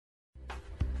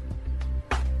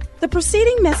The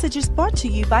preceding message is brought to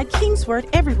you by Kingsword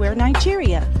Everywhere,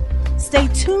 Nigeria. Stay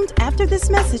tuned after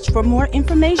this message for more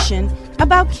information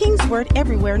about Kingsword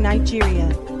Everywhere,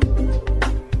 Nigeria.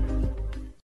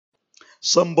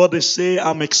 Somebody say,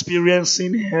 I'm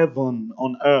experiencing heaven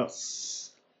on earth.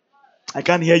 I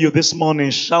can't hear you this morning.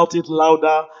 Shout it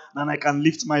louder than I can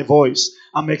lift my voice.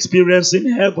 I'm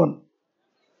experiencing heaven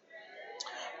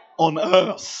on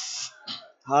earth.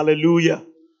 Hallelujah.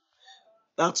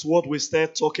 That's what we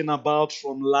started talking about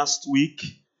from last week.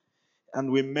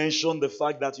 And we mentioned the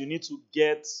fact that you need to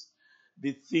get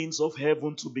the things of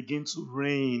heaven to begin to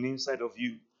reign inside of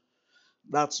you.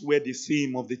 That's where the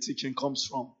theme of the teaching comes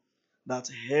from. That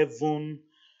heaven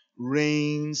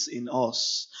reigns in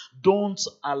us. Don't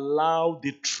allow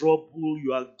the trouble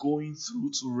you are going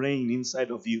through to reign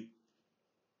inside of you.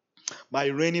 By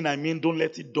reigning, I mean don't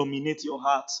let it dominate your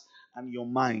heart and your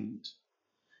mind.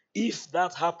 If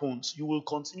that happens, you will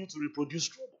continue to reproduce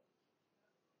trouble.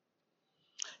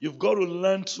 You've got to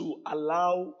learn to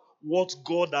allow what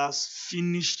God has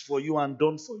finished for you and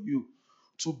done for you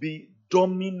to be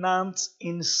dominant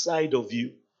inside of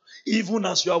you, even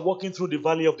as you are walking through the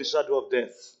valley of the shadow of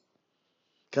death.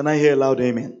 Can I hear a loud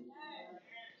amen?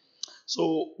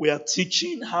 So we are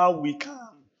teaching how we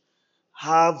can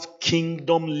have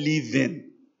kingdom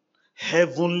living,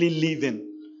 heavenly living,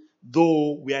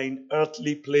 though we are in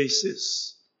earthly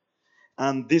places.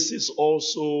 And this is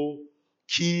also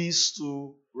keys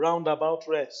to roundabout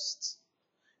rest.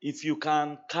 If you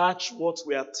can catch what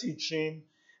we are teaching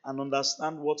and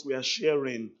understand what we are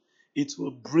sharing, it will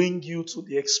bring you to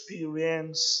the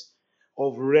experience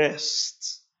of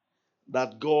rest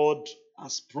that God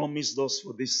has promised us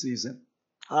for this season.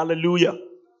 Hallelujah.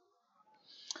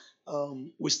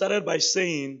 We started by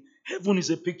saying heaven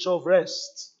is a picture of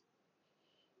rest.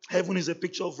 Heaven is a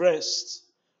picture of rest.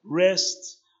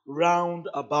 Rest round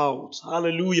about.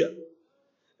 Hallelujah.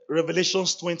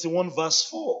 Revelations 21 verse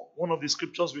 4, one of the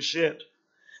scriptures we shared.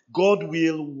 God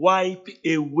will wipe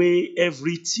away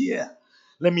every tear.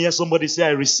 Let me hear somebody say,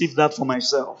 I receive that for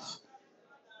myself.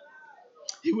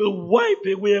 He will wipe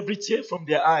away every tear from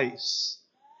their eyes.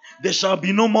 There shall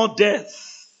be no more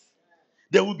death.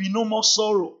 There will be no more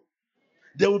sorrow.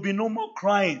 There will be no more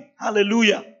crying.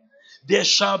 Hallelujah. There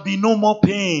shall be no more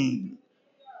pain.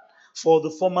 For the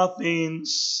former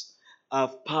things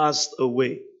have passed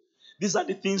away. These are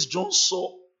the things John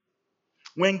saw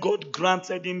when God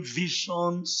granted him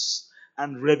visions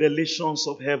and revelations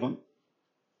of heaven.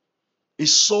 He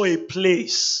saw a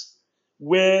place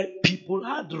where people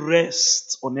had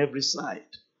rest on every side.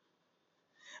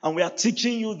 And we are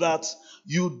teaching you that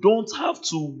you don't have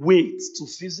to wait to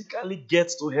physically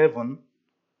get to heaven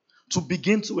to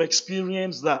begin to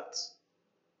experience that.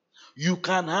 You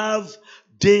can have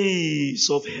days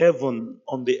of heaven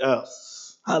on the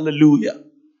earth. Hallelujah.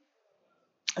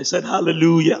 I said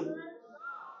hallelujah.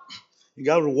 You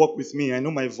got to walk with me. I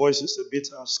know my voice is a bit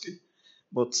husky,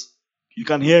 but you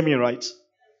can hear me, right?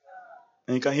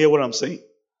 And you can hear what I'm saying.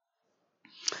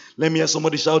 Let me hear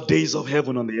somebody shout days of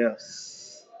heaven on the earth.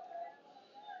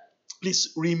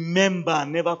 Please remember,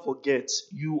 never forget,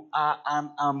 you are an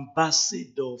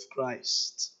ambassador of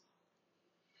Christ.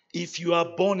 If you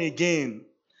are born again,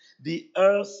 the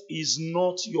earth is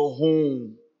not your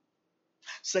home.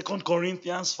 2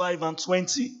 Corinthians 5 and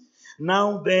 20.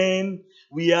 Now then,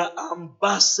 we are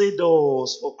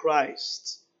ambassadors for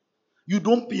Christ. You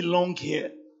don't belong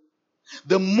here.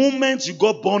 The moment you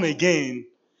got born again,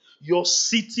 your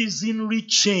citizenry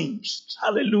changed.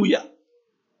 Hallelujah.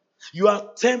 You are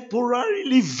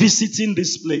temporarily visiting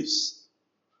this place.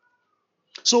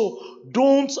 So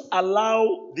don't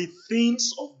allow the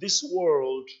things of this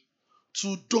world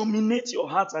to dominate your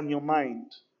heart and your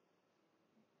mind.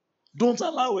 Don't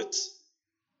allow it.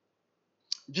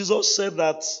 Jesus said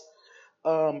that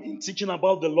in teaching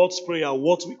about the Lord's Prayer,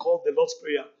 what we call the Lord's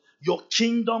Prayer, your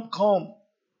kingdom come,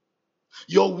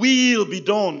 your will be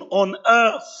done on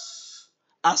earth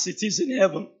as it is in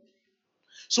heaven.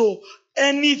 So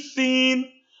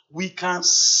anything we can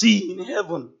see in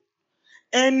heaven,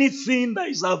 anything that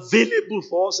is available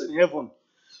for us in heaven,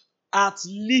 at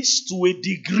least to a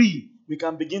degree, we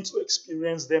can begin to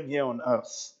experience them here on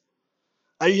earth.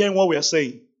 Are you hearing what we are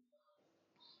saying?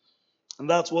 And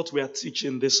that's what we are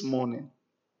teaching this morning.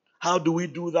 How do we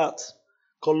do that?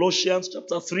 Colossians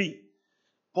chapter 3.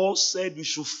 Paul said we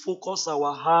should focus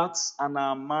our hearts and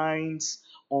our minds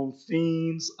on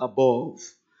things above.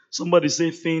 Somebody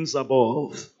say things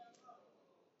above.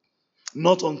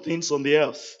 Not on things on the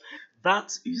earth.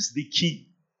 That is the key.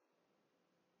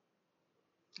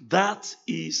 That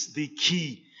is the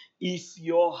key. If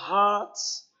your heart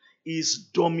is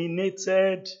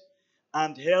dominated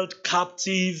and held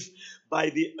captive by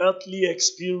the earthly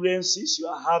experiences you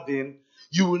are having,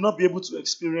 you will not be able to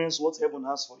experience what heaven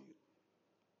has for you.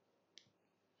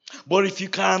 But if you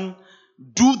can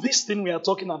do this thing we are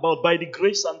talking about by the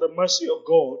grace and the mercy of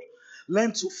God,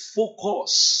 learn to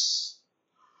focus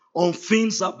on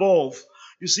things above.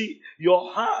 You see,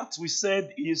 your heart, we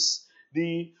said, is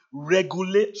the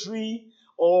regulatory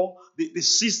or the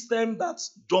system that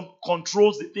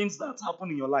controls the things that happen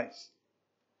in your life.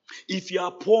 If you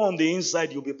are poor on the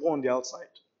inside, you'll be poor on the outside.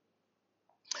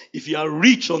 If you are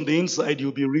rich on the inside,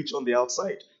 you'll be rich on the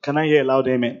outside. Can I hear a loud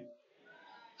amen?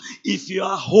 If you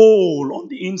are whole on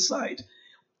the inside,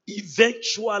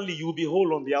 eventually you'll be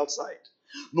whole on the outside.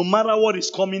 No matter what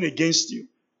is coming against you.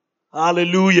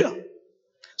 Hallelujah.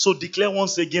 So declare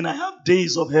once again, I have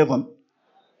days of heaven.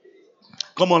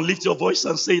 Come on, lift your voice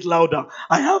and say it louder.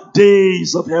 I have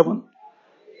days of heaven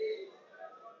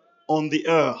on the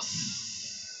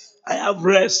earth. I have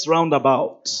rest round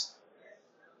about.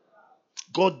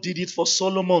 God did it for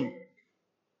Solomon.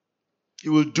 He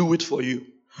will do it for you.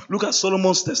 Look at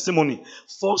Solomon's testimony.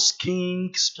 1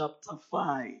 Kings chapter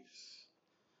 5.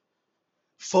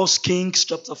 1 Kings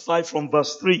chapter 5 from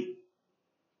verse 3.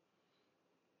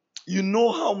 You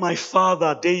know how my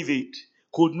father David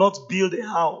could not build a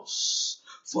house,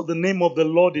 for the name of the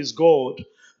Lord is God,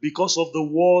 because of the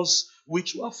wars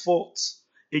which were fought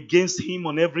against him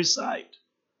on every side.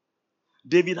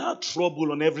 David had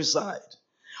trouble on every side,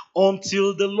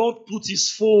 until the Lord put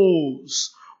his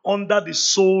foes under the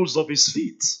soles of his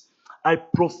feet. I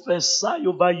prophesy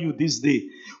over you this day.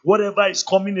 Whatever is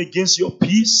coming against your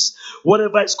peace,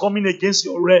 whatever is coming against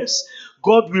your rest,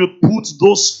 God will put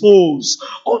those foes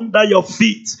under your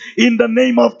feet in the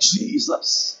name of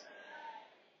Jesus.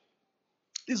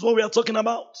 This is what we are talking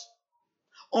about.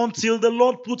 Until the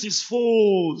Lord put his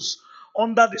foes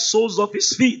under the soles of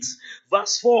his feet.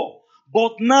 Verse 4.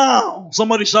 But now,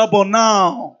 somebody shout, but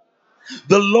now,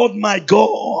 the Lord my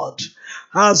God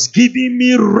has given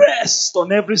me rest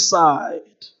on every side.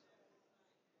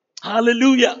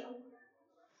 Hallelujah.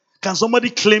 Can somebody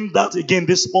claim that again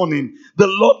this morning? The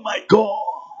Lord my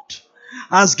God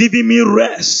has given me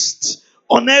rest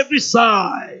on every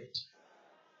side.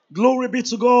 Glory be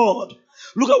to God.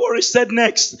 Look at what he said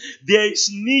next. There is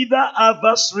neither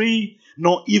adversary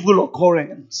nor evil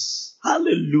occurrence.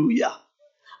 Hallelujah.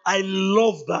 I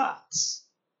love that.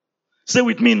 Say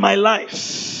with me, in my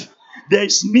life, there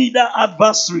is neither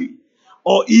adversary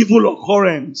or evil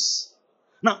occurrence.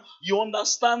 Now, you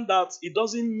understand that it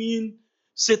doesn't mean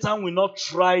Satan will not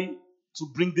try to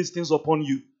bring these things upon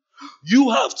you. You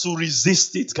have to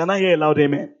resist it. Can I hear a loud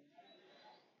amen?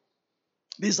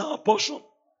 This is our portion.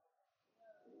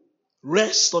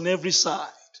 Rest on every side.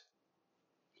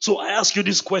 So I ask you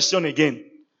this question again.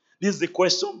 This is the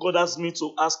question God asked me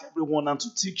to ask everyone and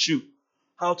to teach you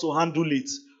how to handle it.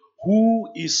 Who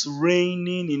is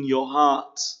reigning in your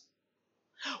heart?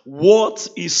 What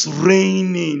is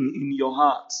reigning in your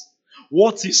heart?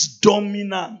 What is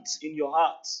dominant in your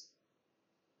heart?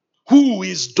 Who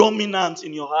is dominant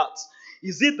in your heart?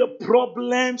 Is it the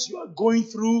problems you are going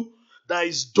through that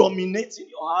is dominating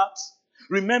your heart?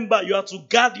 Remember, you are to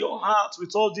guard your heart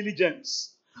with all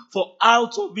diligence, for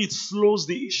out of it flows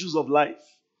the issues of life.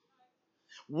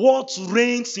 What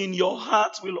reigns in your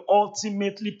heart will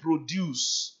ultimately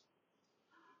produce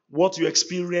what you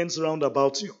experience round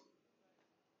about you.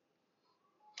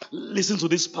 Listen to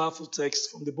this powerful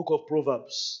text from the book of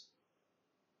Proverbs.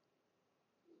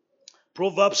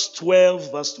 Proverbs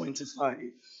 12 verse 25.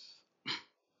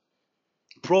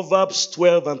 Proverbs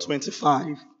 12 and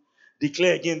 25.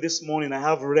 Declare again this morning, I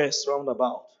have rest round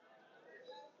about.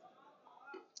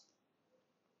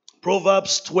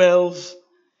 Proverbs 12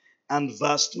 and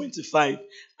verse 25.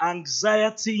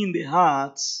 Anxiety in the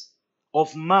heart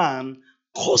of man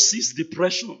causes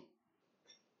depression.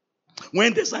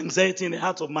 When there's anxiety in the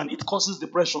heart of man, it causes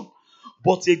depression.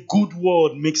 But a good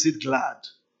word makes it glad.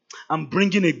 I'm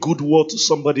bringing a good word to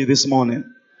somebody this morning.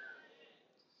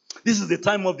 This is the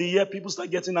time of the year people start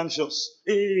getting anxious.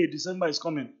 Hey, December is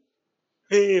coming.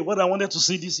 Hey, what I wanted to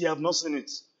see this year, I've not seen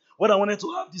it. What I wanted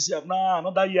to have this year,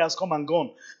 another year has come and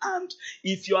gone. And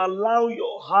if you allow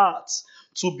your heart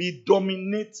to be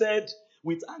dominated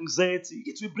with anxiety,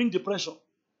 it will bring depression.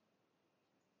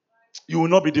 You will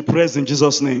not be depressed in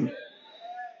Jesus' name.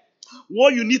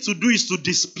 What you need to do is to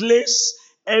displace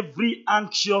every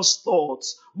anxious thought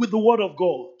with the word of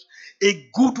God. A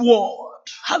good word.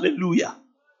 Hallelujah.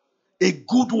 A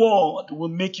good word will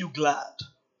make you glad.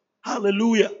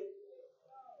 Hallelujah.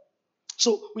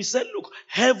 So we said, look,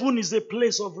 heaven is a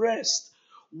place of rest.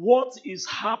 What is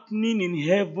happening in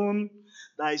heaven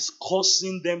that is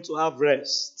causing them to have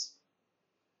rest?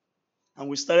 And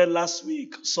we started last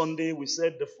week, Sunday. We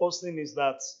said the first thing is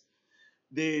that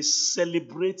they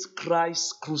celebrate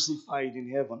Christ crucified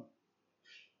in heaven.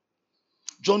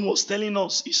 John was telling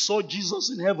us he saw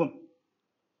Jesus in heaven.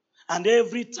 And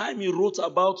every time he wrote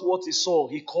about what he saw,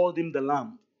 he called him the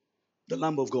Lamb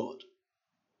of God.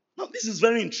 Now, this is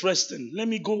very interesting. Let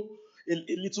me go a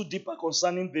little deeper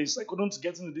concerning this. I couldn't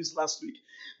get into this last week.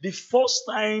 The first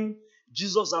time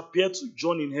Jesus appeared to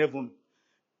John in heaven,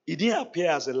 he didn't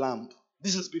appear as a lamb.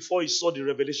 This is before he saw the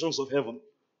revelations of heaven.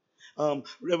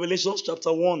 Revelations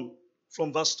chapter 1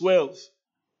 from verse 12.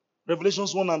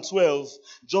 Revelations 1 and 12.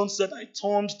 John said, I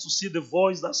turned to see the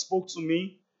voice that spoke to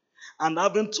me. And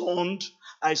having turned,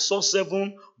 I saw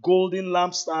 7 golden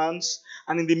lampstands.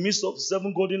 And in the midst of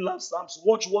 7 golden lampstands,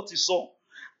 watch what he saw.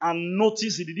 And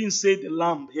notice he didn't say the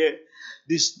lamb here.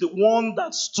 The one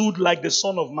that stood like the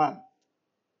Son of Man.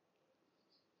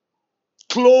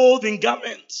 Clothed in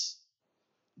garments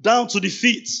down to the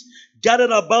feet, gathered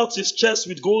about his chest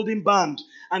with golden band.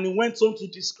 And he went on to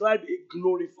describe a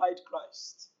glorified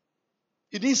Christ.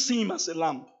 He didn't see him as a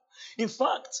lamb. In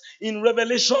fact, in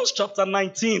Revelation chapter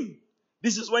 19,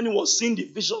 this is when he was seeing the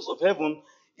visions of heaven.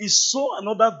 He saw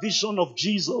another vision of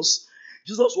Jesus.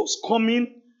 Jesus was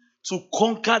coming to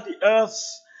conquer the earth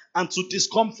and to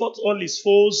discomfort all his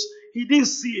foes. He didn't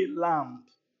see a lamb.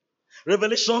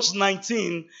 Revelation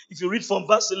 19, if you read from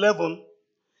verse 11,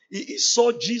 he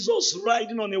saw Jesus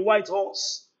riding on a white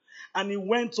horse. And he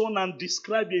went on and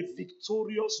described a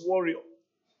victorious warrior.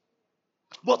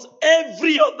 But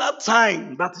every other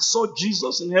time that he saw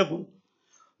Jesus in heaven,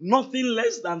 nothing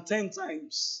less than 10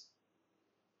 times,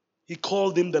 he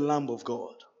called him the Lamb of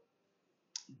God.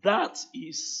 That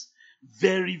is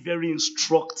very, very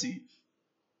instructive.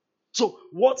 So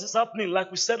what is happening?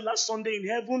 Like we said last Sunday, in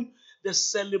heaven, they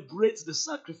celebrate the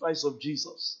sacrifice of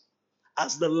Jesus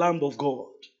as the Lamb of God.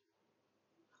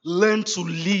 Learn to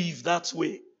live that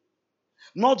way.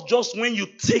 Not just when you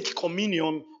take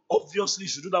communion. Obviously, you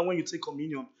should do that when you take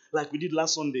communion, like we did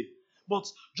last Sunday. But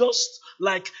just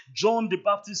like John the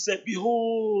Baptist said,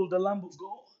 behold the Lamb of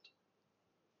God.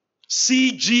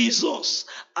 See Jesus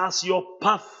as your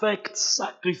perfect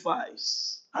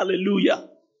sacrifice. Hallelujah.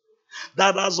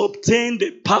 That has obtained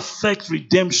a perfect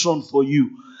redemption for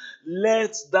you.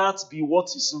 Let that be what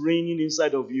is reigning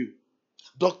inside of you.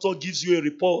 Doctor gives you a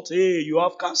report. Hey, you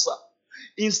have cancer.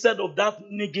 Instead of that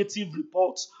negative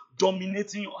report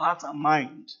dominating your heart and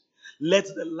mind, let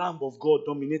the Lamb of God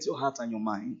dominate your heart and your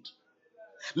mind.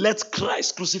 Let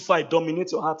Christ crucified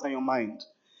dominate your heart and your mind.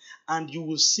 And you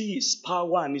will see his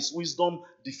power and his wisdom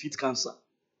defeat cancer.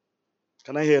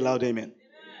 Can I hear a loud amen?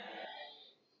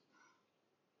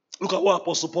 Look at what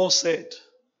Apostle Paul said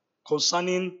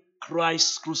concerning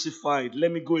Christ crucified.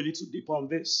 Let me go a little deeper on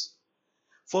this.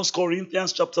 1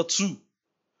 Corinthians chapter 2.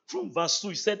 From verse 2,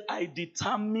 he said, I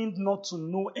determined not to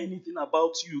know anything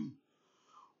about you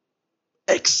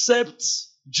except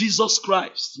Jesus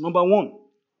Christ, number 1,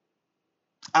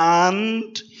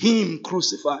 and him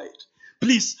crucified.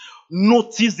 Please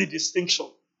notice the distinction.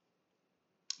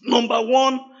 Number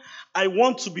 1, I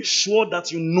want to be sure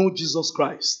that you know Jesus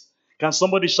Christ. Can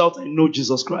somebody shout, I know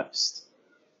Jesus Christ?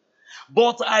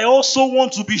 But I also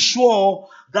want to be sure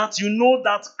that you know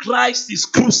that Christ is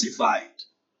crucified.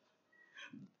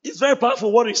 It's very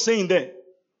powerful what he's saying there.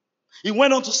 He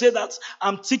went on to say that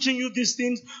I'm teaching you these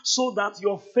things so that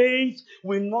your faith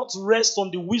will not rest on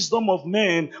the wisdom of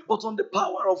men, but on the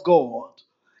power of God.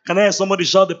 Can I hear somebody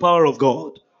shout the power of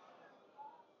God?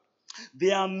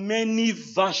 There are many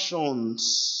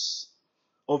versions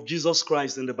of Jesus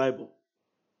Christ in the Bible.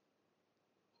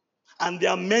 And there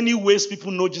are many ways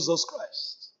people know Jesus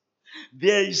Christ.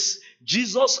 There is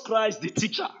Jesus Christ, the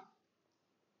teacher.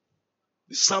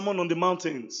 The Sermon on the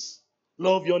Mountains.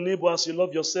 Love your neighbor as you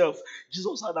love yourself.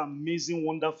 Jesus had amazing,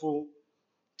 wonderful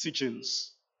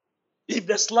teachings. If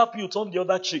they slap you, turn the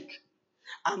other cheek.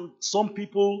 And some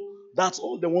people, that's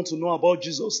all they want to know about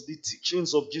Jesus, the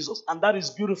teachings of Jesus. And that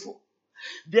is beautiful.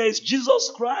 There is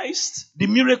Jesus Christ, the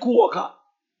miracle worker.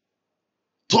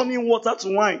 Turning water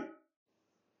to wine.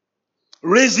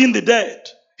 Raising the dead.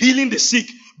 Healing the sick.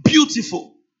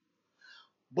 Beautiful.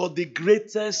 But the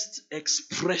greatest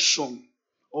expression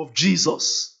of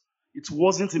Jesus, it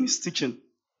wasn't in his teaching.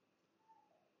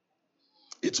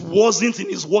 It wasn't in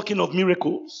his working of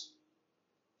miracles.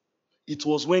 It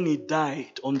was when he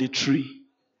died on the tree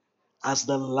as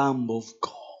the Lamb of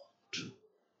God.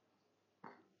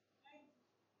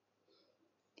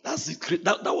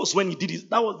 That was when he did it.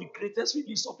 That was the greatest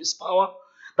release of his power.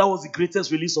 That was the greatest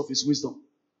release of his wisdom.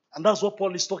 And that's what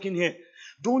Paul is talking here.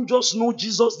 Don't just know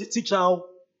Jesus the teacher.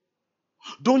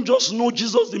 Don't just know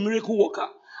Jesus the miracle worker.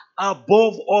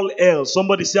 Above all else.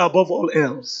 Somebody say above all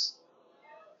else.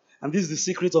 And this is the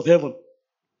secret of heaven.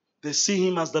 They see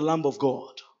him as the Lamb of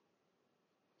God.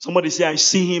 Somebody say, I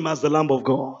see him as the Lamb of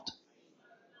God.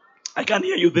 I can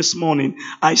hear you this morning.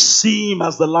 I see him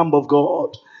as the Lamb of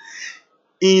God.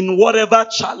 In whatever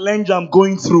challenge I'm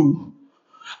going through,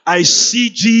 I see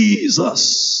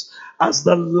Jesus as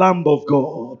the Lamb of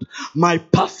God, my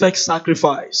perfect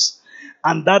sacrifice.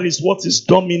 And that is what is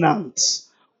dominant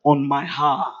on my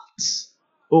heart.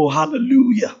 Oh,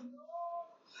 hallelujah.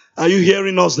 Are you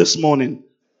hearing us this morning?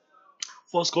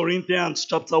 1 Corinthians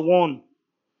chapter 1,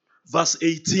 verse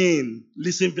 18.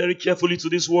 Listen very carefully to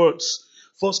these words.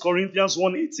 1 Corinthians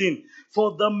 1:18.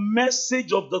 For the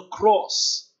message of the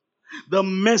cross, the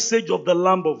message of the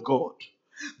Lamb of God,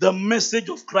 the message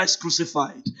of Christ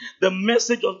crucified, the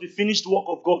message of the finished work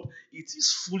of God, it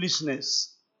is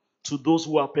foolishness to those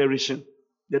who are perishing.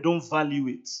 They don't value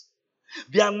it.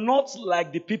 They are not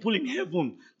like the people in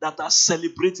heaven that are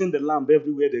celebrating the Lamb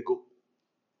everywhere they go.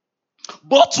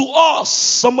 But to us,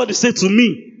 somebody say to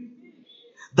me,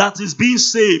 that is being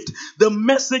saved, the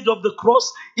message of the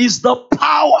cross is the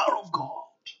power of God.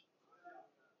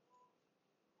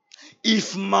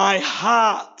 If my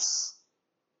heart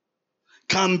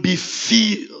can be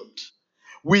filled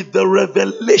with the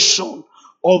revelation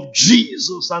of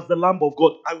Jesus as the Lamb of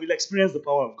God, I will experience the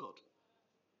power of God.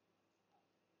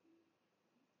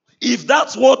 If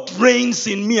that's what reigns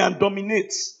in me and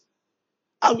dominates,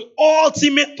 I will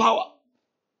ultimate power.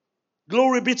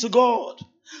 Glory be to God.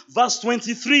 Verse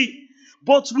 23.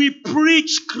 But we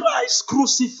preach Christ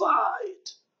crucified.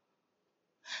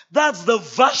 That's the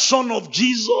version of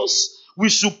Jesus we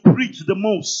should preach the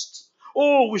most.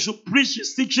 Oh, we should preach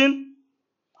his teaching.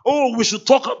 Oh, we should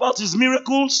talk about his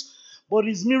miracles. But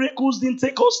his miracles didn't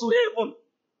take us to heaven.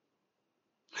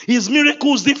 His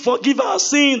miracles didn't forgive our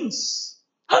sins.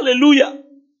 Hallelujah.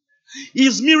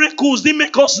 His miracles didn't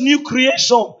make us new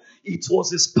creation. It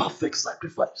was his perfect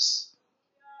sacrifice.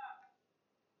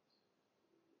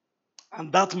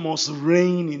 And that must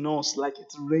reign in us like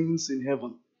it reigns in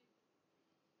heaven.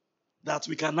 That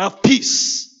we can have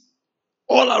peace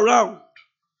all around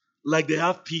like they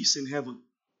have peace in heaven.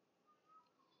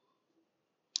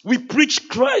 We preach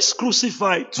Christ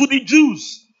crucified. To the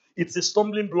Jews, it's a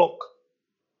stumbling block.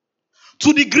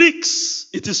 To the Greeks,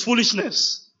 it is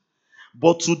foolishness.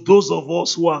 But to those of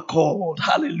us who are called,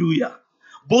 hallelujah,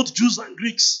 both Jews and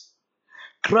Greeks,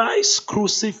 Christ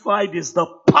crucified is the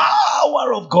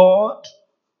power of God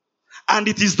and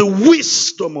it is the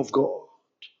wisdom of God.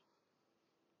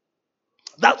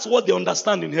 That's what they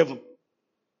understand in heaven.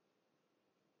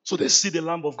 So they see the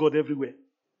Lamb of God everywhere.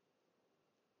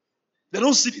 They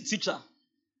don't see the teacher.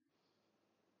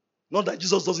 Not that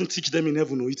Jesus doesn't teach them in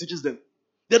heaven, no, he teaches them.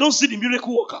 They don't see the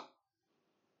miracle worker.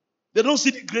 They don't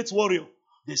see the great warrior.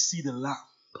 They see the Lamb.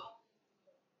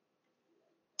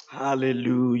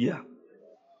 Hallelujah.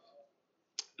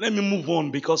 Let me move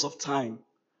on because of time.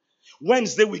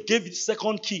 Wednesday, we gave the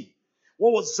second key.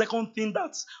 What was the second thing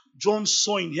that John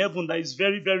saw in heaven that is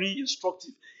very, very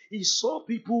instructive? He saw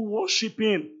people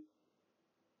worshiping.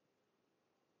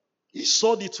 He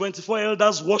saw the 24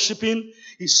 elders worshiping.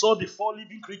 He saw the 4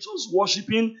 living creatures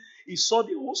worshiping. He saw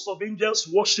the host of angels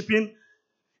worshiping.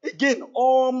 Again,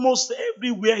 almost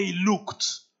everywhere he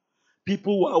looked,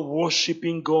 people were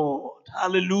worshiping God.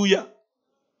 Hallelujah.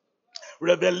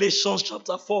 Revelation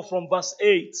chapter 4 from verse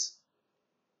 8.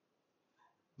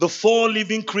 The 4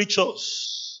 living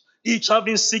creatures, each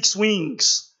having 6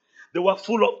 wings, they were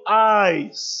full of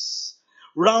eyes,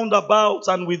 round about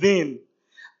and within,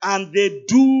 and they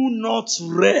do not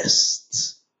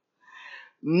rest,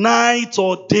 night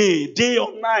or day, day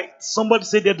or night. Somebody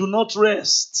say they do not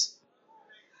rest.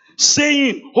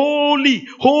 Saying, holy,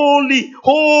 holy,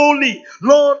 holy,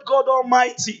 Lord God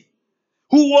Almighty,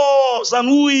 who was and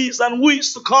who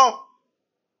is to come.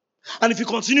 And if you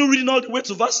continue reading all the way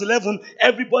to verse 11,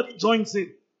 everybody joins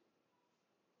in.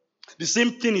 The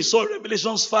same thing he saw in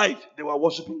Revelation 5. They were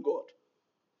worshiping God.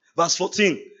 Verse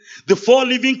 14. The 4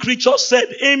 living creatures said,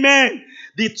 Amen.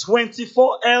 The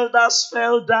 24 elders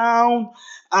fell down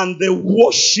and they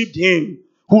worshipped him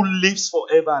who lives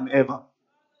forever and ever.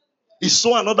 He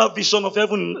saw another vision of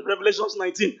heaven in Revelation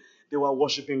 19. They were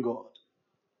worshiping God.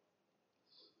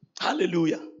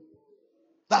 Hallelujah.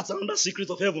 That's another secret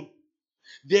of heaven.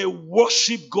 They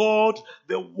worship God.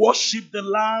 They worship the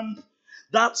Lamb.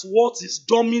 That's what is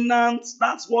dominant.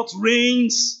 That's what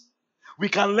reigns. We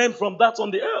can learn from that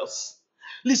on the earth.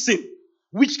 Listen,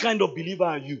 which kind of believer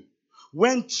are you?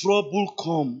 When trouble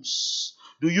comes,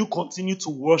 do you continue to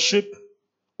worship?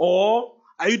 Or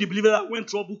are you the believer that when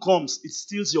trouble comes, it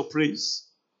steals your praise?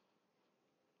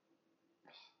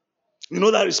 You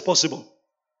know that is possible.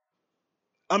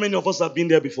 How many of us have been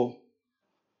there before?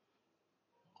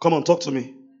 Come on, talk to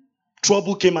me.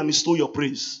 Trouble came and it stole your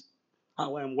praise.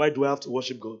 Why do I have to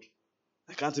worship God?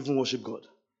 I can't even worship God.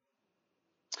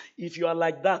 If you are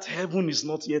like that, heaven is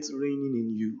not yet reigning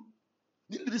in you.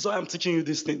 This is why I'm teaching you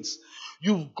these things.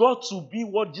 You've got to be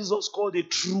what Jesus called a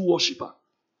true worshiper.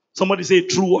 Somebody say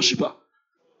true worshiper.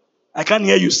 I can't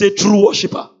hear you say true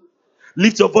worshiper.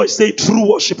 Lift your voice, say true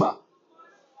worshiper.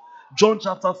 John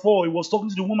chapter 4, he was talking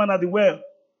to the woman at the well.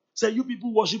 Say, you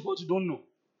people worship what you don't know.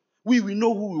 We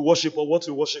know who we worship or what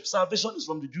we worship. Salvation is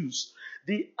from the Jews.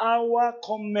 The hour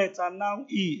cometh and now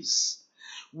is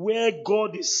where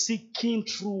God is seeking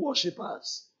true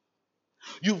worshippers.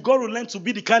 You've got to learn to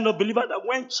be the kind of believer that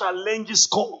when challenges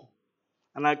come,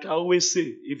 and I can always say,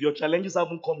 if your challenges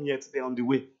haven't come yet, they're on the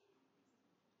way.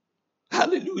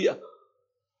 Hallelujah.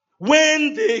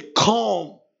 When they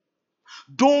come,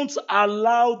 don't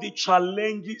allow the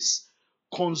challenges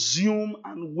consume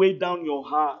and weigh down your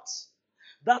heart.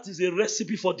 That is a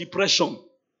recipe for depression.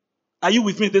 Are you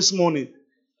with me this morning?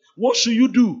 What should you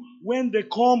do? When they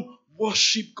come,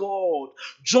 worship God.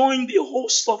 Join the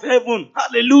host of heaven.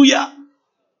 Hallelujah.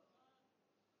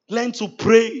 Learn to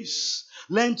praise.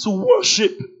 Learn to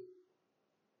worship.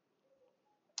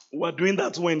 We're doing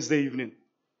that Wednesday evening.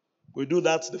 We do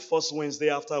that the first Wednesday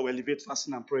after we elevate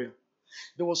fasting and prayer.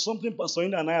 There was something Pastor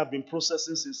Inda and I have been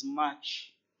processing since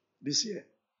March this year.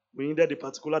 We needed a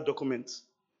particular document.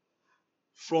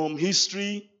 From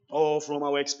history or from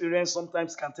our experience,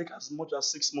 sometimes can take as much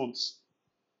as 6 months.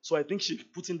 So I think she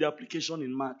put in the application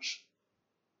in March.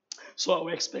 So our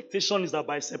expectation is that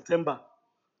by September,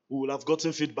 we will have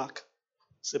gotten feedback.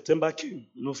 September came,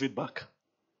 no feedback.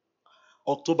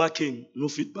 October came, no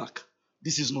feedback.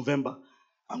 This is November.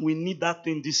 And we need that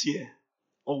thing this year.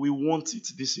 Or we want it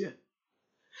this year.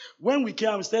 When we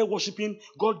came and started worshiping,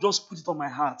 God just put it on my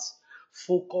heart.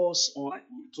 Focus on, I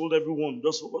told everyone,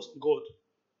 just focus on God.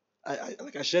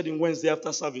 Like I shared in Wednesday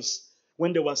after service,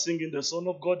 when they were singing, the Son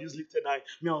of God is lifted high.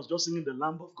 Me, I was just singing, the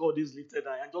Lamb of God is lifted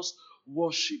high. I just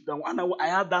worshiped them. And I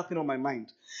had that thing on my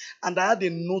mind. And I had a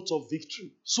note of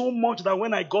victory. So much that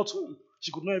when I got home,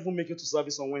 she could not even make it to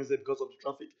service on Wednesday because of the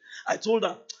traffic. I told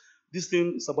her, this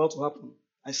thing is about to happen.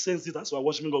 I sensed it as we were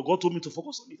worshiping God. God told me to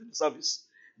focus on it in the service.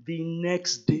 The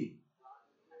next day.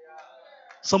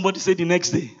 Somebody say the next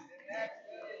day.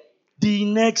 The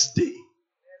next day.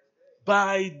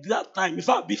 By that time, in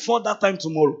fact, before that time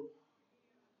tomorrow,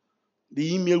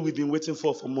 the email we've been waiting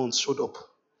for months showed up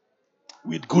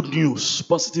with good news,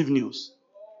 positive news.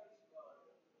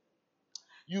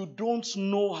 You don't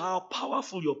know how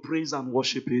powerful your praise and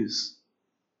worship is.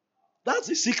 That's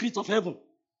the secret of heaven.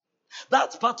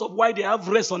 That's part of why they have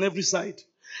rest on every side.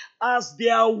 As they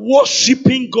are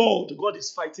worshiping God, God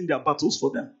is fighting their battles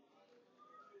for them.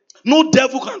 No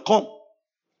devil can come.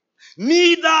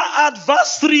 Neither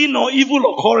adversary nor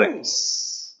evil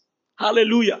occurrence.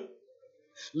 Hallelujah.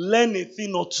 Learn a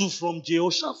thing or two from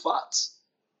Jehoshaphat.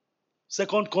 2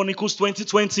 Chronicles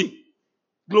 20:20.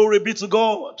 Glory be to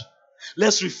God.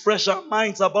 Let's refresh our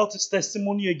minds about his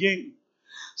testimony again.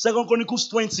 2 Chronicles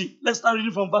 20. Let's start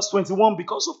reading from verse 21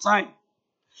 because of time.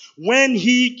 When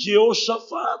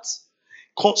Jehoshaphat,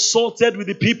 consulted with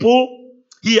the people,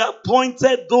 he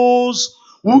appointed those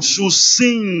who should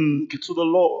sing to the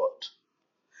Lord,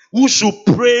 who should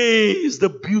praise the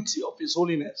beauty of his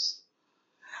holiness.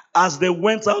 As they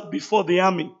went out before the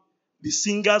army, the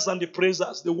singers and the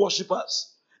praisers, the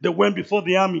worshippers, they went before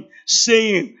the army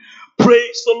saying,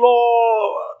 praise the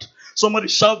Lord. Somebody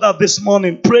shout that this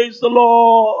morning, praise the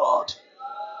Lord.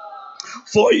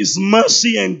 For his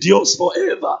mercy endures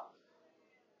forever.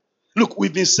 Look,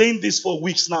 we've been saying this for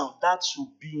weeks now. That should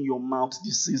be in your mouth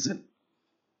this season.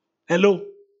 Hello?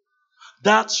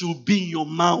 That should be in your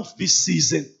mouth this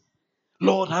season.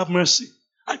 Lord, have mercy.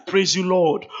 I praise you,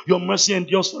 Lord. Your mercy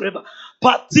endures forever.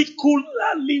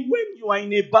 Particularly when you are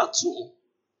in a battle.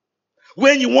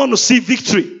 When you want to see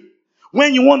victory.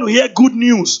 When you want to hear good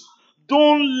news.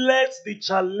 Don't let the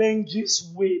challenges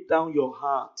weigh down your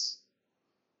heart.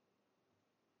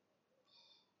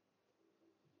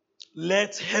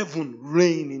 Let heaven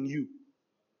reign in you.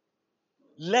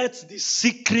 Let the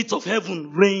secret of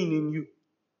heaven reign in you.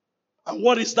 And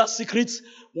what is that secret?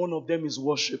 One of them is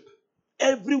worship.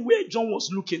 Everywhere John was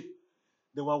looking,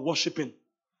 they were worshiping.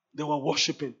 They were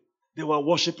worshiping. They were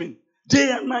worshiping.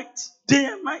 Day and night. Day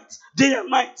and night. Day and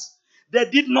night. They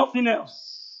did nothing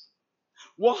else.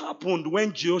 What happened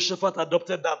when Jehoshaphat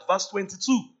adopted that? Verse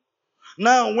 22.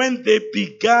 Now when they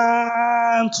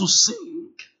began to sing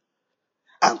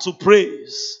and to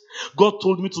praise, God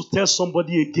told me to tell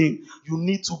somebody again, you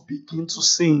need to begin to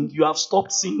sing. You have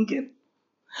stopped singing.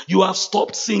 You have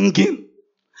stopped singing.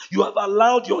 You have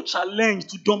allowed your challenge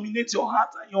to dominate your heart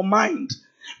and your mind.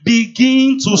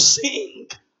 Begin to sing.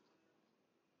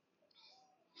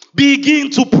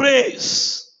 Begin to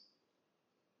praise.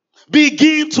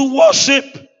 Begin to worship.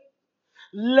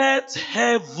 Let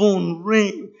heaven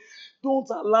reign. Don't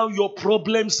allow your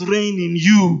problems reign in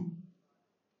you.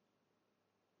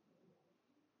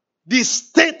 The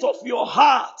state of your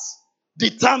heart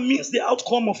determines the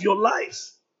outcome of your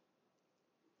life.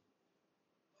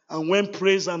 And when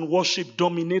praise and worship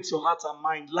dominate your heart and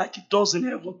mind like it does in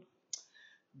heaven,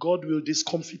 God will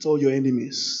discomfit all your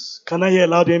enemies. Can I hear a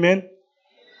loud amen?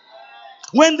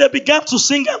 When they began to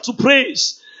sing and to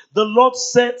praise, the Lord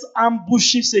set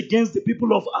ambushes against the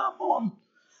people of Ammon,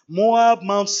 Moab,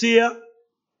 Mount Seir.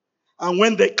 And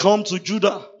when they come to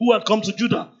Judah, who had come to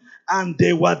Judah? And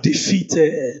they were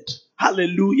defeated.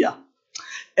 Hallelujah.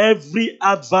 Every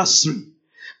adversary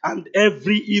and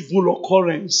every evil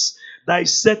occurrence that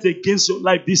is set against your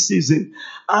life this season,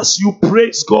 as you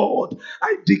praise God,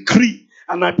 I decree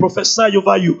and I prophesy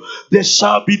over you, they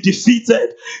shall be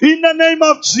defeated in the name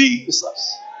of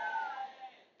Jesus.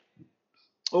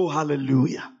 Oh,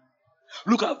 hallelujah.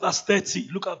 Look at verse 30.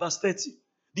 Look at verse 30.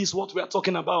 This is what we are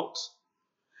talking about.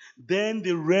 Then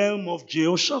the realm of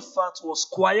Jehoshaphat was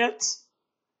quiet,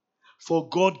 for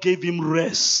God gave him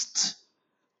rest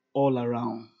all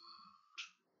around.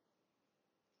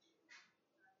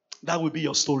 That will be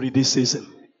your story this season.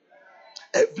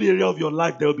 Every area of your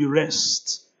life, there will be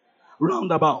rest.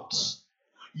 Roundabout.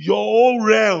 Your whole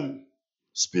realm,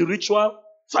 spiritual,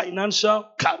 financial,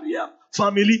 career,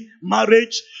 family,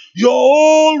 marriage, your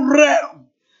whole realm,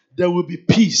 there will be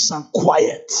peace and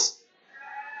quiet.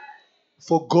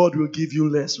 For God will give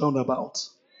you less roundabout.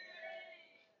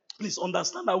 Please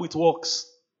understand how it works.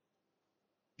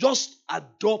 Just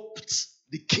adopt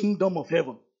the kingdom of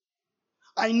heaven.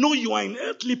 I know you are in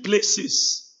earthly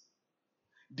places.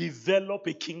 Develop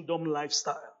a kingdom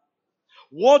lifestyle.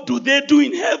 What do they do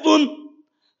in heaven?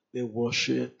 They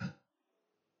worship.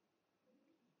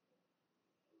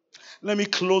 Let me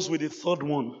close with the third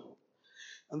one.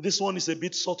 And this one is a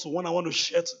bit subtle, one I want to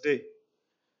share today.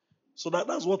 So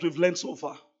that's what we've learned so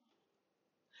far.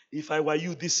 If I were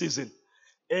you this season,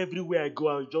 everywhere I go,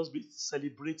 I'll just be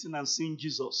celebrating and seeing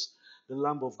Jesus, the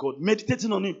Lamb of God,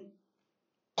 meditating on him,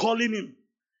 calling him.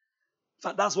 In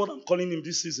fact, that's what I'm calling him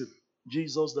this season.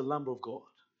 Jesus, the Lamb of God,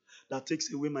 that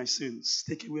takes away my sins,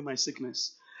 take away my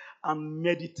sickness. I'm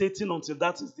meditating until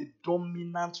that is the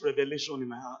dominant revelation in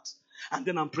my heart. And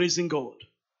then I'm praising God.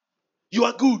 You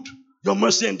are good. Your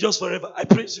mercy endures forever. I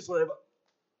praise you forever.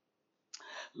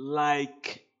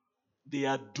 Like they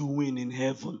are doing in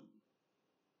heaven.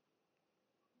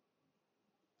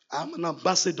 I'm an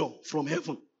ambassador from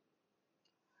heaven.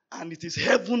 And it is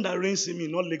heaven that reigns in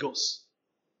me, not Lagos.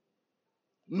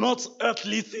 Not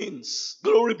earthly things.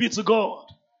 Glory be to God.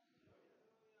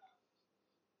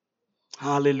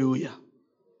 Hallelujah.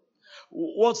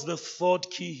 What's the third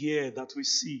key here that we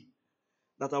see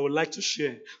that I would like to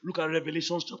share? Look at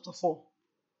Revelation chapter 4.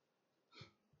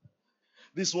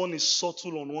 This one is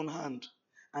subtle on one hand,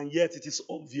 and yet it is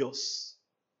obvious.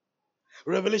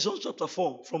 Revelation chapter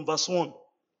 4 from verse 1.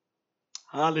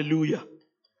 Hallelujah.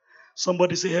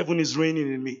 Somebody say, heaven is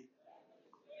raining in me.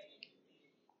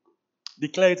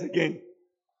 Declare it again.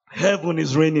 Heaven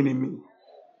is raining in me.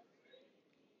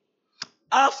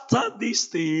 After these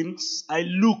things, I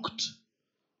looked,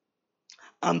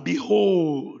 and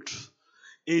behold,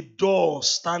 a door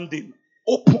standing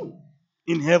open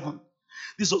in heaven.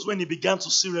 This was when he began to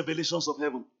see revelations of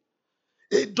heaven.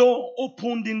 A door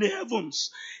opened in the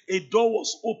heavens. A door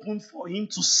was opened for him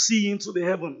to see into the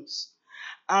heavens.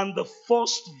 And the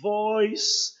first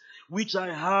voice which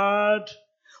I heard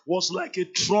was like a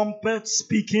trumpet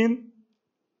speaking.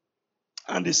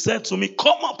 And he said to me,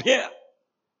 come up here,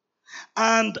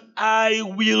 and I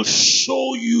will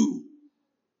show you.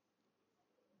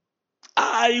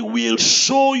 I will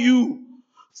show you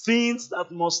things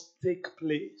that must take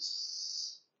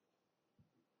place.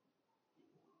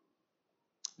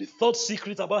 The third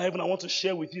secret about heaven I want to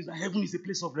share with you is that heaven is a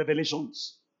place of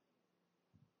revelations.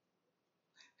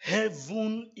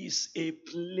 Heaven is a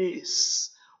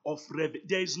place of revelation.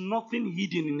 There is nothing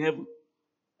hidden in heaven.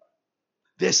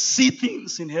 They see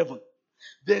things in heaven.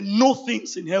 They know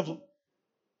things in heaven.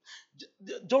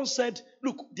 John said,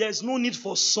 look, there's no need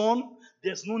for sun.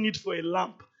 There's no need for a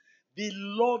lamp. The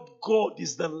Lord God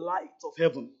is the light of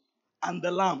heaven and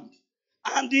the lamp.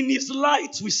 And in his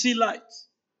light, we see light.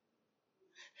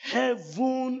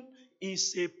 Heaven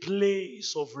is a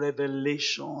place of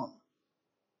revelation.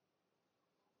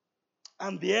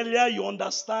 And the earlier you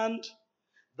understand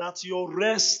that your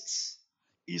rest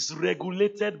is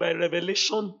regulated by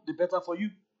revelation, the better for you.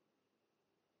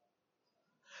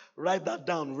 Write that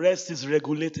down. Rest is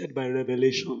regulated by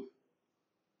revelation.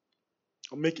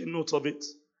 I'm making note of it.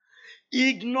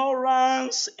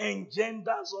 Ignorance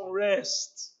engenders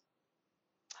unrest.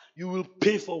 You will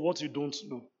pay for what you don't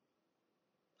know.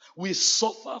 We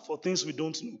suffer for things we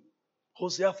don't know.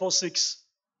 Hosea 4:6.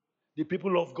 The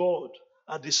people of God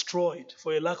are destroyed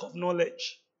for a lack of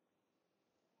knowledge.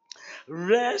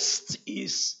 Rest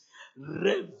is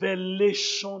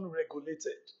revelation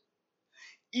regulated.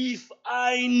 If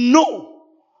I know,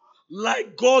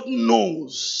 like God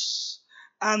knows,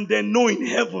 and they know in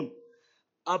heaven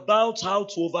about how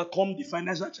to overcome the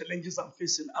financial challenges I'm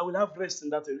facing, I will have rest in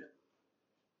that area.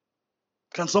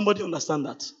 Can somebody understand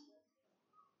that?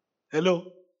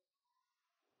 Hello?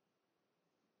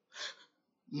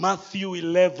 Matthew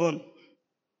 11.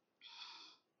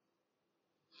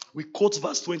 We quote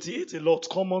verse 28 a lot.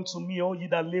 Come unto me, all ye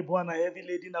that labor and are heavy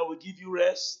laden, I will give you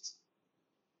rest.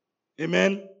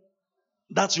 Amen.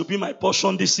 That will be my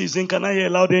portion this season. Can I hear a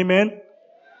loud amen?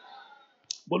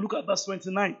 But look at verse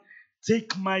 29.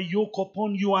 Take my yoke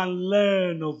upon you and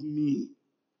learn of me.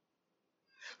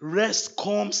 Rest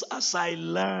comes as I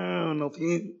learn of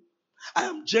him. I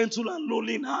am gentle and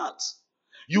lowly in heart.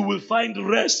 You will find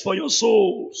rest for your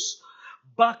souls.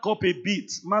 Back up a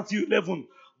bit. Matthew 11.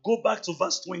 Go back to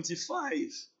verse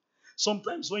 25.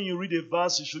 Sometimes when you read a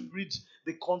verse, you should read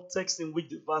the context in which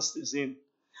the verse is in.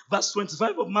 Verse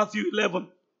 25 of Matthew 11.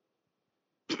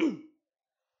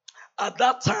 At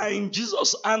that time,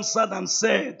 Jesus answered and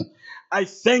said, I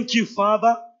thank you,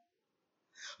 Father,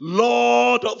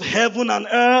 Lord of heaven and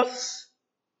earth,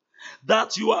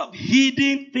 that you have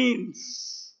hidden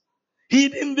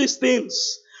these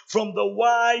things from the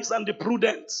wise and the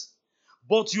prudent,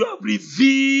 but you have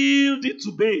revealed it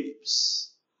to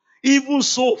babes. Even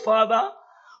so, Father,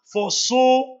 for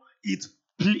so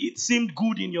it seemed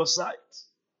good in your sight.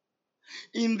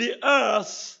 In the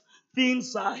earth,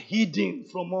 things are hidden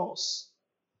from us.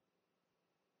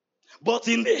 But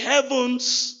in the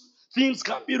heavens, things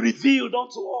can be revealed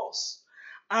unto us.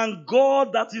 And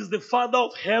God, that is the Father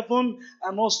of heaven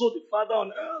and also the Father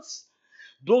on earth,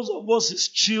 those of us his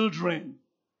children,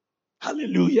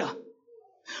 hallelujah,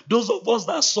 those of us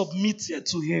that are submitted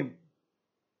to him,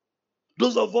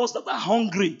 those of us that are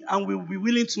hungry and will be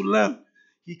willing to learn,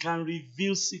 he can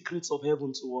reveal secrets of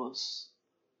heaven to us,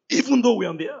 even though we're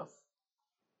on the earth.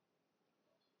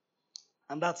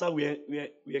 And that's how we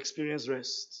experience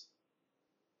rest.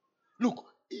 Look,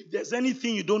 if there's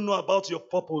anything you don't know about your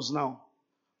purpose now,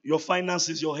 your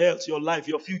finances, your health, your life,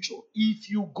 your future, if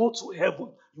you go to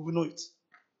heaven, you will know it.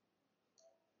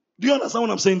 Do you understand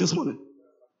what I'm saying this morning?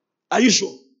 Are you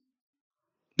sure?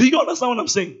 Do you understand what I'm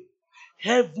saying?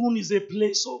 Heaven is a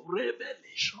place of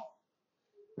revelation.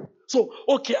 So,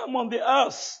 okay, I'm on the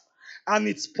earth, and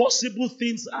it's possible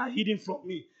things are hidden from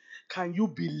me. Can you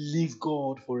believe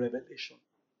God for revelation?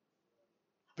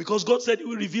 Because God said he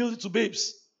will reveal it to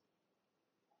babes.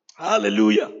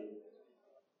 Hallelujah.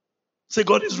 Say,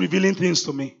 God is revealing things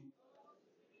to me.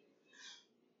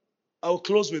 I'll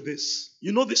close with this.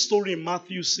 You know the story in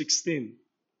Matthew 16.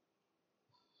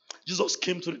 Jesus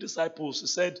came to the disciples. He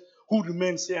said, who do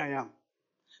men say I am?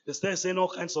 They started saying all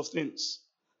kinds of things.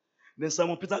 Then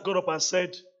Simon Peter got up and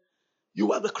said,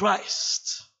 you are the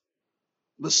Christ,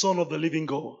 the Son of the living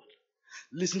God.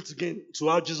 Listen again to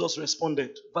how Jesus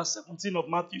responded. Verse 17 of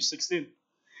Matthew 16.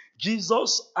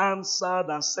 Jesus answered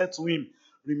and said to him,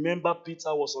 remember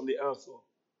Peter was on the earth.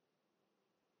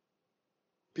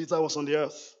 Peter was on the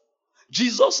earth.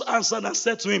 Jesus answered and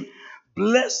said to him,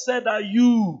 blessed are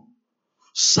you,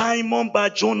 Simon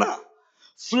Bar-Jonah.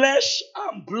 Flesh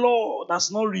and blood has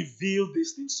not revealed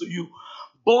these things to you,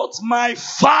 but my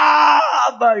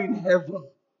Father in heaven.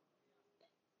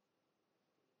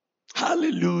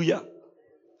 Hallelujah.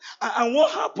 And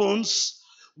what happens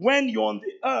when you're on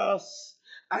the earth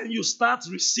and you start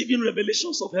receiving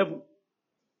revelations of heaven?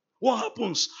 What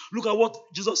happens? Look at what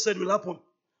Jesus said will happen.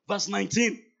 Verse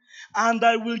 19. And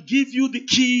I will give you the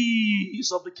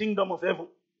keys of the kingdom of heaven.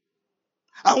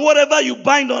 And whatever you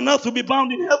bind on earth will be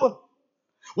bound in heaven.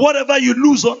 Whatever you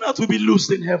lose on earth will be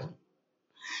loosed in heaven.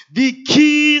 The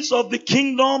keys of the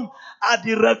kingdom are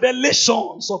the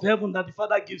revelations of heaven that the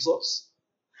Father gives us.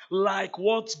 Like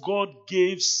what God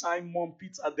gave Simon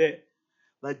Peter there.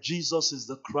 That Jesus is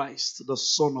the Christ, the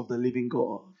Son of the living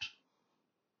God.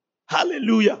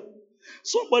 Hallelujah.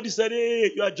 Somebody said,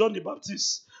 hey, you are John the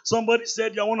Baptist. Somebody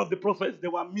said you are one of the prophets. They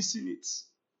were missing it.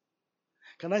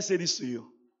 Can I say this to you?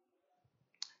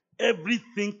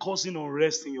 Everything causing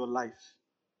unrest in your life,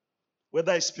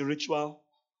 whether it's spiritual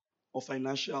or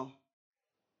financial,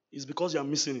 is because you are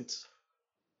missing it.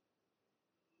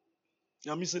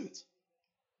 You are missing it.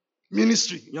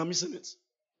 Ministry, you are missing it.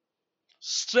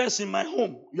 Stress in my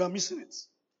home, you are missing it.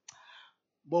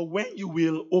 But when you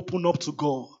will open up to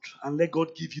God and let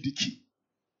God give you the key,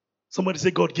 somebody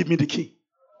say, God, give me the key,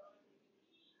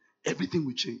 everything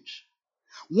will change.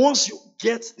 Once you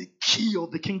get the key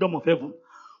of the kingdom of heaven,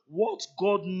 what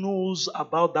God knows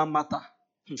about that matter.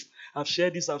 I've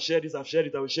shared this, I've shared it,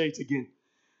 I will share it again.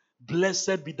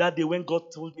 Blessed be that day when God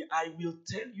told me, I will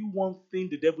tell you one thing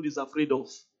the devil is afraid of.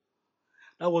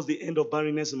 That was the end of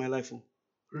barrenness in my life.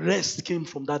 Rest came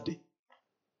from that day.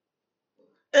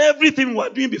 Everything we were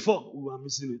doing before, we were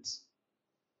missing it.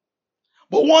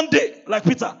 But one day, like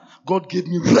Peter, God gave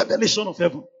me revelation of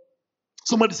heaven.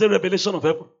 Somebody say revelation of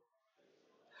heaven.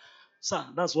 Sir,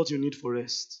 that's what you need for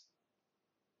rest.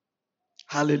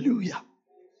 Hallelujah.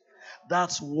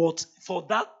 That's what, for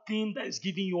that thing that is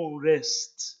giving you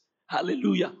unrest.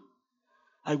 Hallelujah.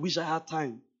 I wish I had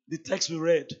time. The text we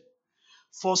read,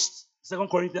 2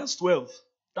 Corinthians 12.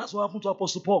 That's what happened to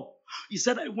Apostle Paul. He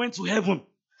said, I went to heaven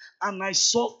and I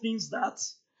saw things that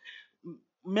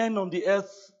men on the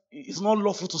earth, it's not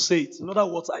lawful to say it. In other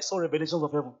words, I saw revelations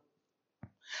of heaven.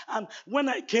 And when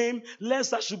I came,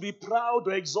 lest I should be proud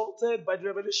or exalted by the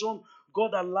revelation,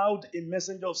 God allowed a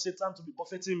messenger of Satan to be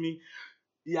buffeting me.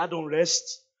 He had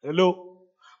unrest. Hello?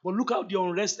 But look how the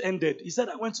unrest ended. He said,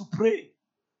 I went to pray.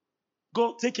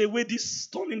 God, take away this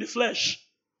thorn in the flesh.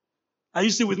 Are you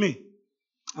still with me?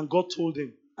 And God told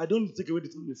him, I don't need to take away the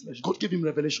thorn in the flesh. God gave him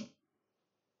revelation.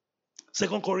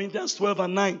 2 Corinthians 12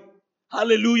 and 9.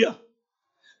 Hallelujah.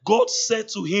 God said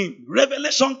to him,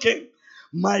 revelation came.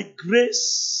 My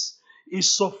grace is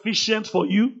sufficient for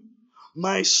you.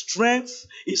 My strength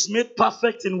is made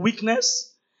perfect in weakness.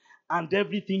 And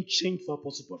everything changed for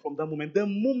Apostle Paul from that moment. The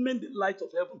moment the light of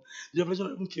heaven, the revelation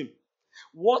of heaven came,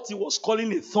 what he was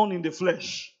calling a thorn in the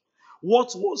flesh,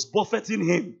 what was buffeting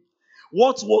him,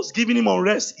 what was giving him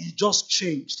unrest, he just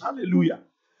changed. Hallelujah.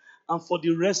 And for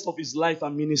the rest of his life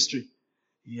and ministry,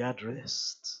 he had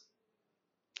rest.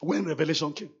 When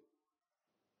revelation came,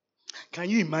 can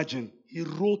you imagine? He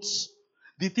wrote,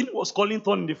 the thing he was calling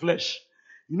thorn in the flesh.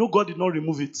 You know, God did not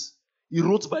remove it. He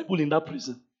wrote Bible in that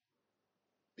prison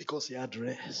because he had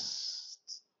rest.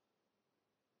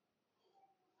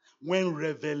 When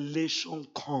revelation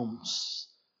comes,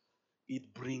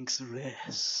 it brings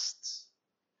rest.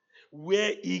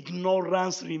 Where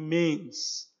ignorance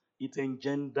remains, it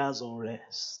engenders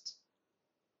unrest.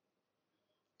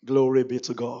 Glory be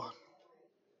to God.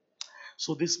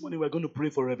 So this morning we're going to pray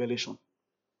for revelation.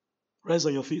 Rise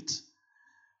on your feet.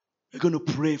 We're going to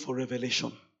pray for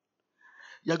revelation.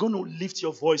 You're going to lift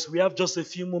your voice. We have just a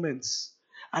few moments.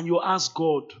 And you ask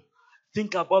God,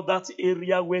 think about that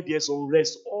area where there's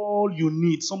unrest. All you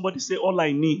need, somebody say, all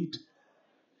I need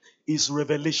is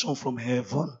revelation from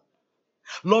heaven.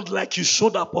 Lord, like you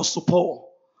showed Apostle Paul.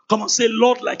 Come on, say,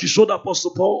 Lord, like you showed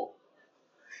Apostle Paul.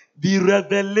 The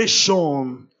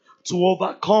revelation to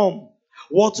overcome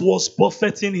what was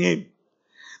buffeting him.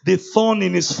 The thorn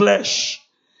in his flesh.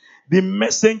 The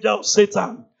messenger of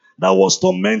Satan that was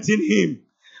tormenting him.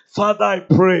 Father, I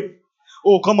pray.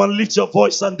 Oh, come on, lift your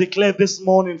voice and declare this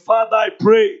morning. Father, I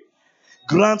pray.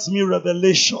 Grant me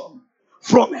revelation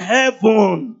from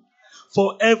heaven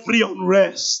for every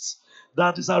unrest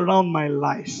that is around my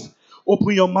life.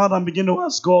 Open your mouth and begin to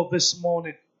ask God this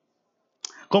morning.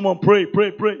 Come on, pray,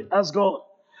 pray, pray. Ask God.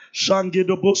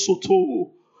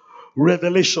 Shangedobosoto.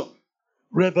 Revelation.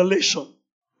 Revelation.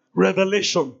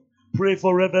 Revelation. Pray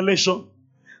for revelation.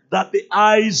 That the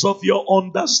eyes of your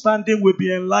understanding will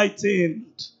be enlightened.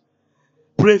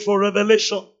 Pray for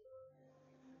revelation.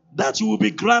 That you will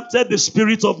be granted the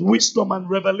spirit of wisdom and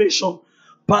revelation,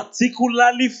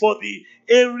 particularly for the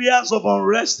areas of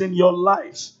unrest in your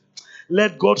life.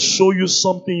 Let God show you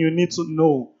something you need to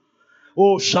know.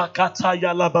 Oh, Shakata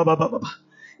Yala Baba Baba.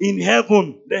 In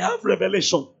heaven, they have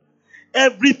revelation.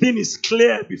 Everything is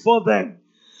clear before them.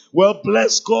 Well,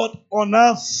 bless God on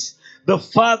earth. The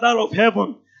Father of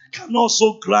heaven can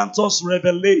also grant us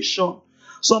revelation.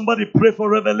 Somebody pray for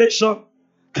revelation.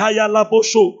 Kaya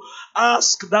Labosho.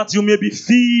 Ask that you may be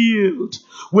filled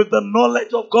with the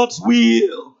knowledge of God's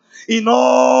will in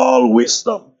all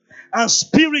wisdom and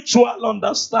spiritual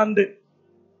understanding,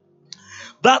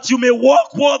 that you may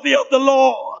walk worthy of the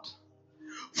Lord,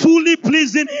 fully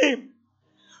pleasing Him,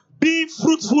 being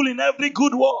fruitful in every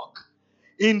good work,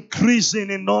 increasing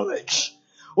in knowledge.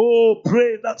 Oh,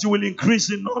 pray that you will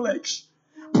increase in knowledge.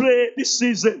 Pray this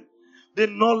season, the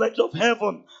knowledge of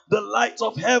heaven, the light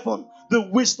of heaven, the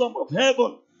wisdom of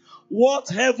heaven. What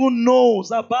heaven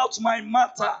knows about my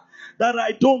matter that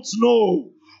I don't know.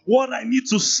 What I need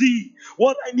to see,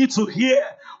 what I need to hear,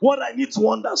 what I need to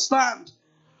understand.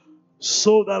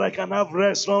 so that I can have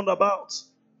rest round about.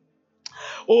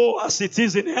 Oh, as it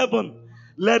is in heaven,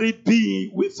 let it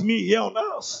be with me here on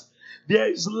earth. There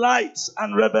is light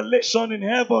and revelation in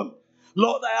heaven.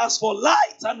 Lord, I ask for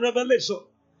light and revelation.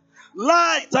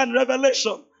 Light and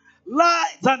revelation.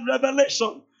 Light and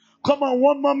revelation. Come on,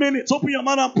 one more minute. Open your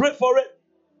mouth and pray for it.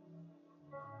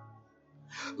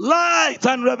 Light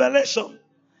and revelation.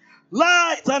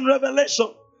 Light and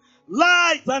revelation.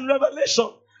 Light and revelation.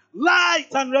 Light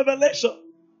and revelation.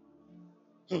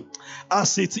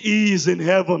 As it is in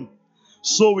heaven,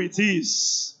 so it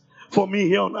is for me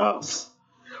here on earth.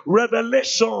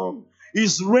 Revelation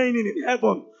is reigning in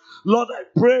heaven. Lord, I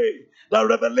pray that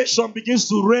revelation begins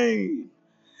to reign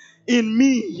in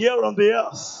me here on the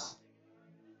earth.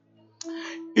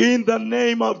 In the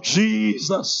name of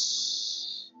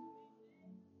Jesus.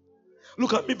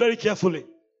 Look at me very carefully.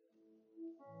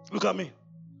 Look at me.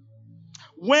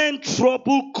 When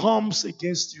trouble comes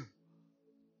against you,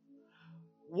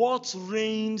 what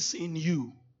reigns in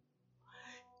you?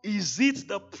 Is it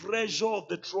the pressure of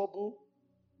the trouble?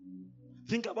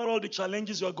 Think about all the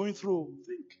challenges you are going through.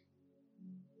 Think.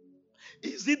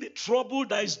 Is it the trouble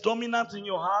that is dominant in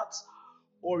your heart?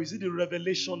 Or is it the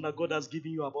revelation that God has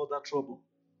given you about that trouble?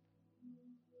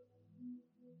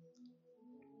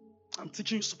 I'm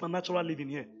teaching you supernatural living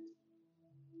here.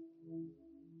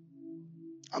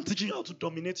 I'm teaching you how to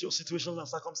dominate your situations and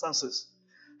circumstances.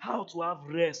 How to have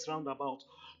rest round about.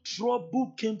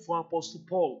 Trouble came for Apostle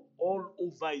Paul all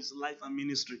over his life and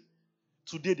ministry.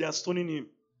 Today they are stoning him.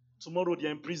 Tomorrow they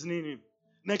are imprisoning him.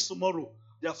 Next tomorrow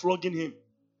they are flogging him.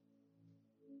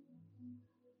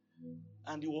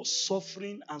 And he was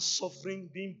suffering and suffering,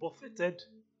 being buffeted,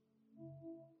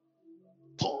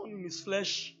 torn in his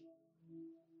flesh.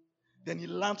 Then he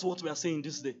learned what we are saying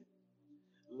this day.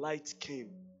 Light came.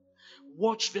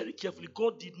 Watch very carefully.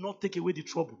 God did not take away the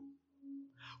trouble.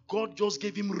 God just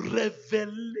gave him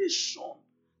revelation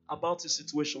about his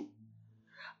situation.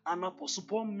 And Apostle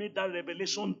Paul made that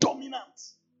revelation dominant.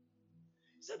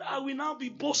 He said, I will now be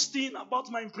boasting about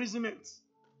my imprisonment.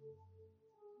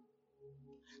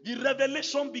 The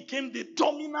revelation became the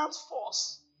dominant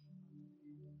force.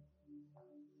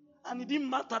 And it didn't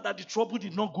matter that the trouble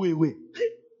did not go away.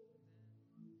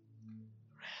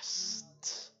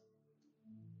 Rest.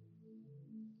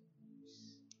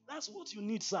 That's what you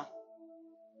need, sir.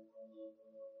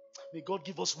 May God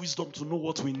give us wisdom to know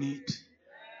what we need.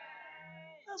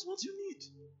 That's what you need.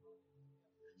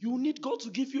 You need God to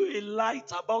give you a light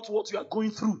about what you are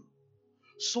going through,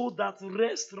 so that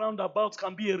rest roundabout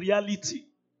can be a reality.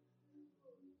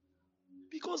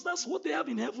 Because that's what they have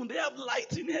in heaven. They have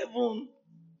light in heaven.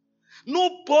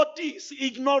 Nobody is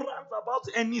ignorant about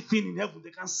anything in heaven.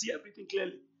 They can see everything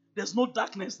clearly. There's no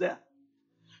darkness there.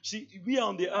 See, we are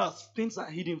on the earth. Things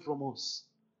are hidden from us.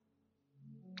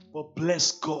 But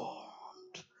bless God,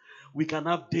 we can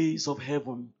have days of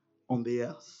heaven on the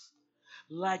earth.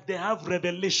 Like they have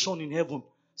revelation in heaven.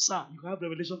 Sir, you have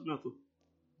revelation in heaven.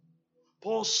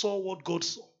 Paul saw what God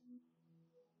saw.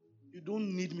 You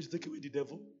don't need me to take away the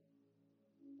devil.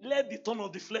 Let the thorn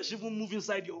of the flesh even move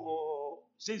inside your...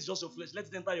 Say it's just your flesh. Let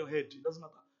it enter your head. It doesn't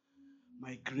matter.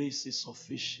 My grace is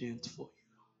sufficient for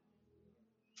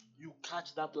you. You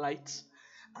catch that light,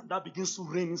 and that begins to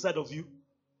reign inside of you.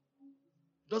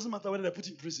 It doesn't matter whether they put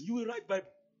you in prison. You will write Bible.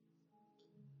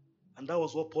 And that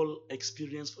was what Paul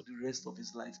experienced for the rest of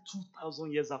his life.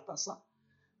 2,000 years after, sir.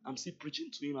 I'm still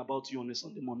preaching to him about you on a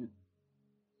Sunday morning.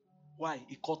 Why?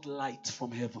 He caught light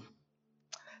from heaven.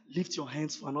 Lift your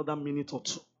hands for another minute or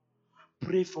two.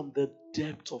 Pray from the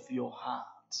depth of your heart.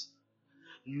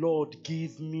 Lord,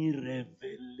 give me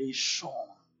revelation.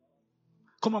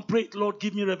 Come and pray it. Lord,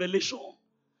 give me revelation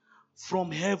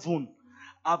from heaven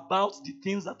about the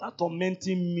things that are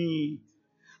tormenting me.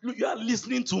 Look, you are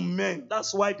listening to men.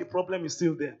 That's why the problem is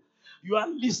still there. You are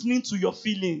listening to your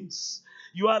feelings.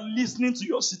 You are listening to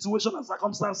your situation and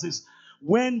circumstances.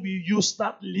 When will you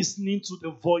start listening to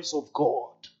the voice of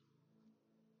God?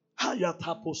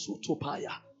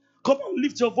 Come on,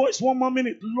 lift your voice one more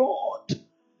minute. Lord,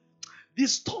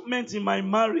 this torment in my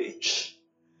marriage,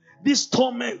 this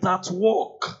torment at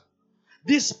work,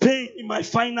 this pain in my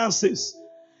finances,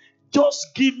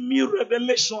 just give me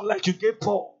revelation like you gave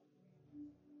Paul.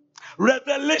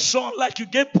 Revelation like you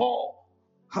gave Paul.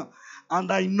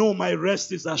 And I know my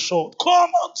rest is assured. Come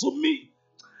unto me.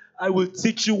 I will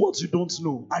teach you what you don't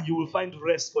know, and you will find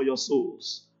rest for your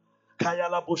souls.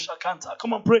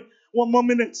 Come on, pray. One more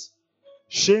minute.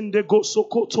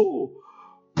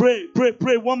 Pray, pray,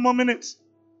 pray. One more minute.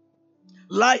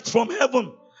 Light from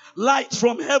heaven. Light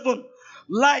from heaven.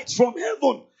 Light from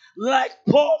heaven. Like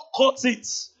Paul caught it.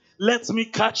 Let me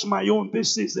catch my own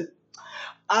this season.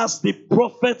 As the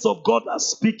prophets of God are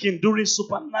speaking during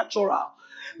supernatural,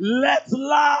 let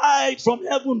light from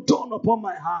heaven dawn upon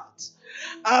my heart.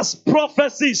 As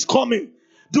prophecy is coming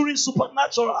during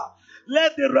supernatural,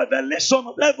 let the revelation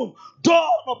of heaven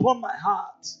dawn upon my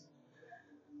heart,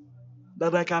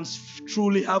 that I can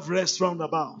truly have rest round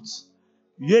about.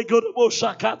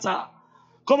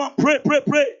 Come on, pray, pray,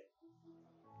 pray.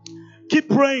 Keep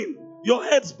praying. Your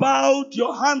heads bowed,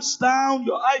 your hands down,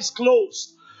 your eyes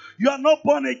closed. You are not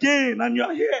born again and you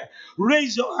are here.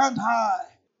 Raise your hand high.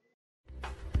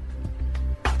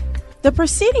 The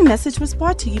preceding message was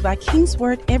brought to you by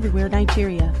Kingsword Everywhere,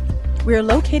 Nigeria. We are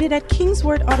located at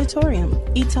Kingsword Auditorium,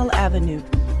 Etel Avenue,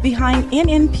 behind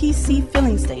NNPC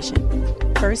Filling Station,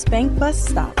 First Bank Bus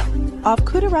Stop, off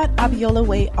Kudirat Abiola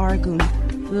Way, Oregun,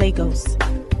 Lagos.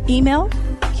 Email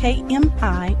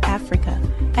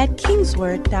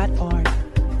kmiafrica@kingsword.org.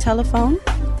 Telephone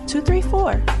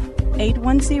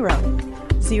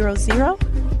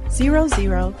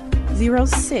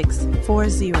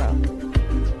 234-810-00000640.